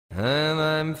and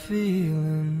I'm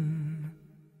feeling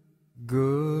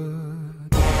good.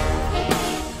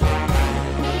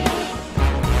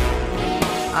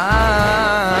 I'm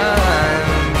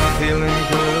feeling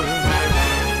good.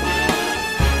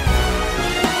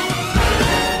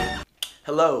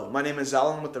 Hello, my name is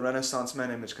Alan with the Renaissance Man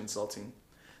Image Consulting.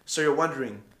 So you're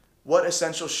wondering, what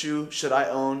essential shoe should I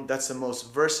own that's the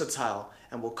most versatile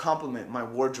and will complement my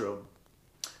wardrobe?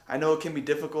 I know it can be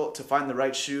difficult to find the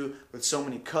right shoe with so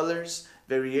many colors,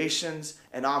 variations,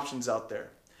 and options out there.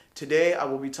 Today I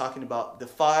will be talking about the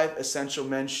 5 essential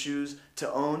men's shoes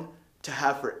to own to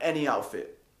have for any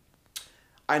outfit.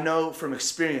 I know from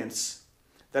experience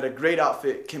that a great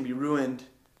outfit can be ruined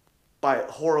by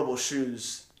horrible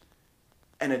shoes,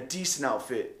 and a decent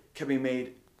outfit can be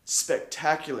made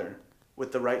spectacular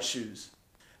with the right shoes.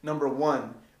 Number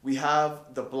 1, we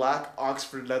have the black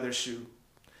Oxford leather shoe.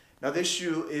 Now this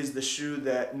shoe is the shoe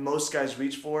that most guys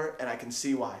reach for, and I can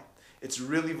see why. It's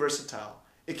really versatile.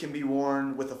 It can be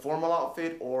worn with a formal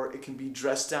outfit, or it can be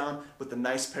dressed down with a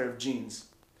nice pair of jeans.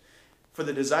 For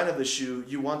the design of the shoe,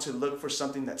 you want to look for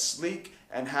something that's sleek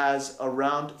and has a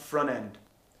round front end.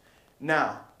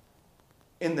 Now,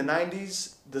 in the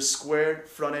 90s, the squared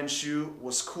front end shoe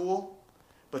was cool,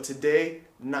 but today,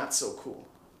 not so cool.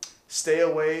 Stay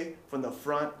away from the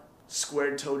front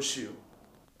squared toed shoe.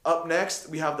 Up next,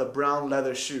 we have the brown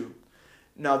leather shoe.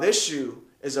 Now this shoe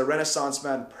is a Renaissance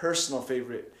Man personal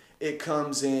favorite. It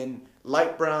comes in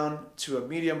light brown to a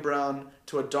medium brown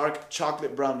to a dark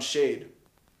chocolate brown shade.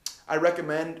 I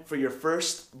recommend for your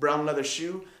first brown leather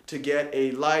shoe to get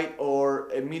a light or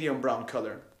a medium brown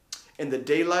color. In the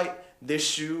daylight, this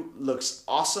shoe looks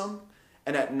awesome,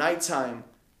 and at nighttime,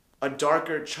 a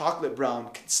darker chocolate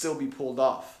brown can still be pulled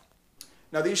off.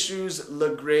 Now these shoes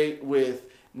look great with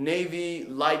navy,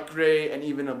 light gray, and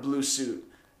even a blue suit.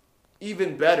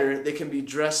 Even better, they can be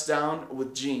dressed down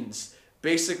with jeans.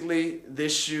 Basically,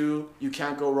 this shoe you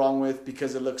can't go wrong with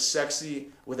because it looks sexy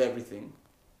with everything.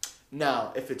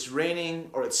 Now, if it's raining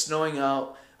or it's snowing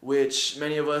out, which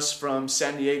many of us from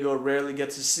San Diego rarely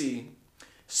get to see,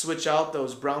 switch out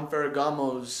those brown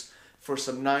Ferragamos for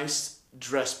some nice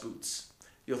dress boots.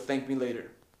 You'll thank me later.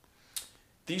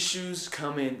 These shoes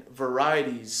come in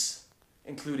varieties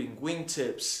including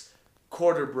wingtips,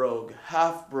 quarter brogue,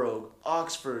 half brogue,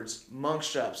 Oxfords, monk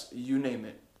straps, you name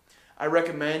it. I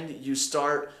recommend you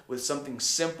start with something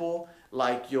simple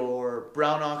like your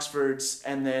brown Oxfords,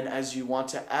 and then as you want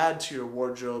to add to your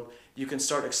wardrobe, you can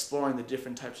start exploring the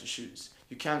different types of shoes.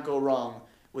 You can't go wrong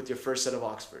with your first set of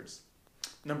Oxfords.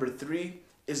 Number 3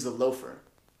 is the loafer.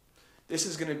 This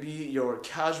is going to be your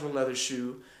casual leather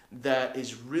shoe that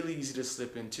is really easy to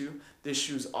slip into. This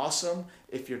shoe is awesome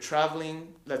if you're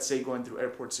traveling, let's say going through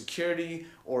airport security,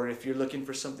 or if you're looking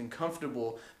for something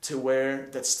comfortable to wear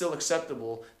that's still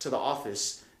acceptable to the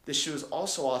office. This shoe is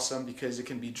also awesome because it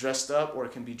can be dressed up or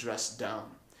it can be dressed down.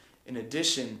 In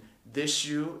addition, this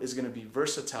shoe is going to be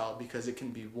versatile because it can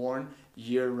be worn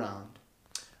year-round.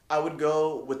 I would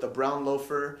go with the brown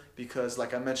loafer because,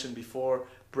 like I mentioned before,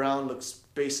 brown looks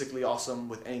basically awesome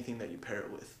with anything that you pair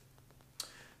it with.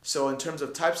 So in terms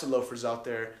of types of loafers out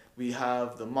there, we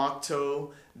have the mock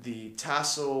toe, the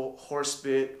tassel,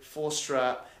 horsebit, full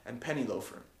strap, and penny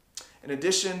loafer. In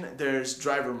addition, there's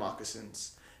driver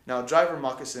moccasins. Now driver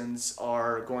moccasins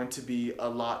are going to be a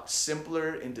lot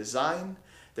simpler in design.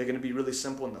 They're going to be really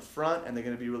simple in the front, and they're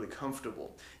going to be really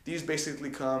comfortable. These basically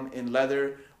come in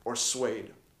leather or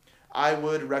suede. I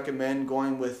would recommend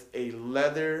going with a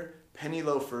leather penny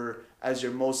loafer as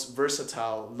your most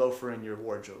versatile loafer in your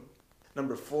wardrobe.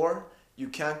 Number 4, you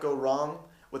can't go wrong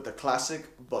with the classic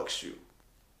buck shoe.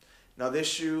 Now this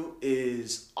shoe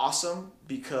is awesome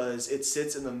because it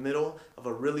sits in the middle of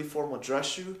a really formal dress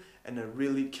shoe and a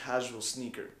really casual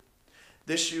sneaker.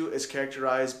 This shoe is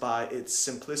characterized by its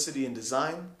simplicity in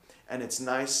design and its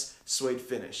nice suede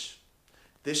finish.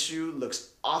 This shoe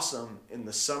looks awesome in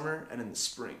the summer and in the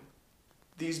spring.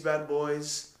 These bad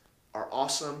boys are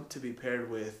awesome to be paired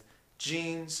with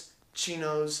jeans,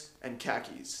 chinos, and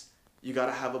khakis. You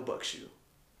gotta have a buck shoe.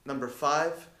 Number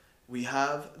 5, we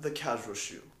have the casual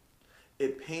shoe.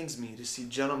 It pains me to see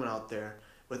gentlemen out there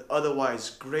with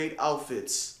otherwise great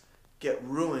outfits get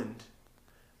ruined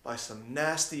by some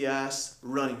nasty ass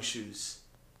running shoes.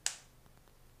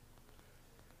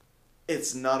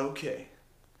 It's not okay.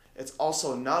 It's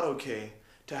also not okay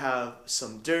to have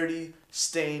some dirty,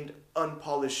 stained,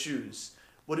 unpolished shoes.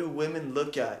 What do women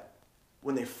look at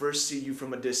when they first see you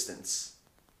from a distance?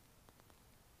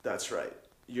 That's right,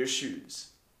 your shoes.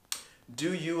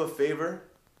 Do you a favor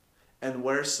and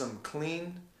wear some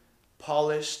clean,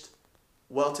 polished,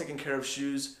 well taken care of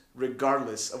shoes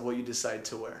regardless of what you decide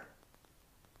to wear.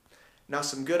 Now,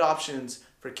 some good options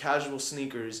for casual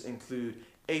sneakers include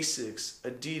Asics,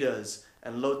 Adidas,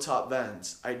 and low-top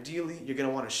Vans. Ideally, you're going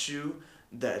to want a shoe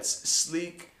that's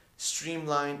sleek,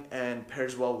 streamlined, and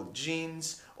pairs well with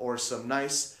jeans or some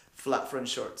nice flat front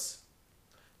shorts.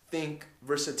 Think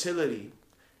versatility,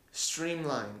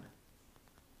 streamline,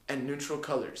 and neutral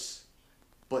colors,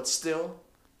 but still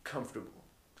comfortable.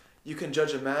 You can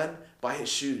judge a man by his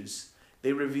shoes.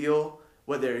 They reveal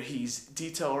whether he's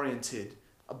detail-oriented,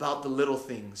 about the little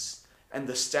things, and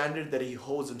the standard that he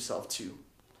holds himself to.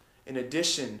 In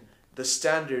addition, the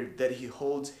standard that he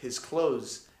holds his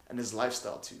clothes and his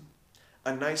lifestyle to.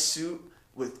 A nice suit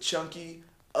with chunky,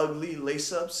 ugly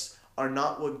lace-ups are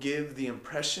not what give the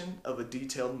impression of a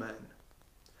detailed man.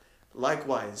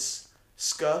 Likewise,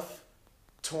 scuff,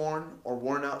 torn, or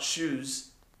worn-out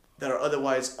shoes that are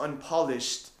otherwise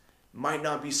unpolished might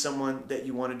not be someone that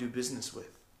you want to do business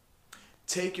with.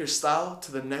 Take your style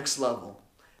to the next level.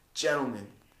 Gentlemen,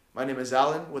 my name is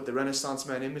Alan with the Renaissance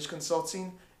Man Image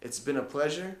Consulting. It's been a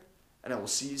pleasure, and I will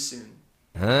see you soon.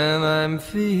 And I'm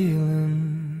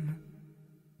feeling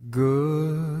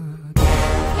good.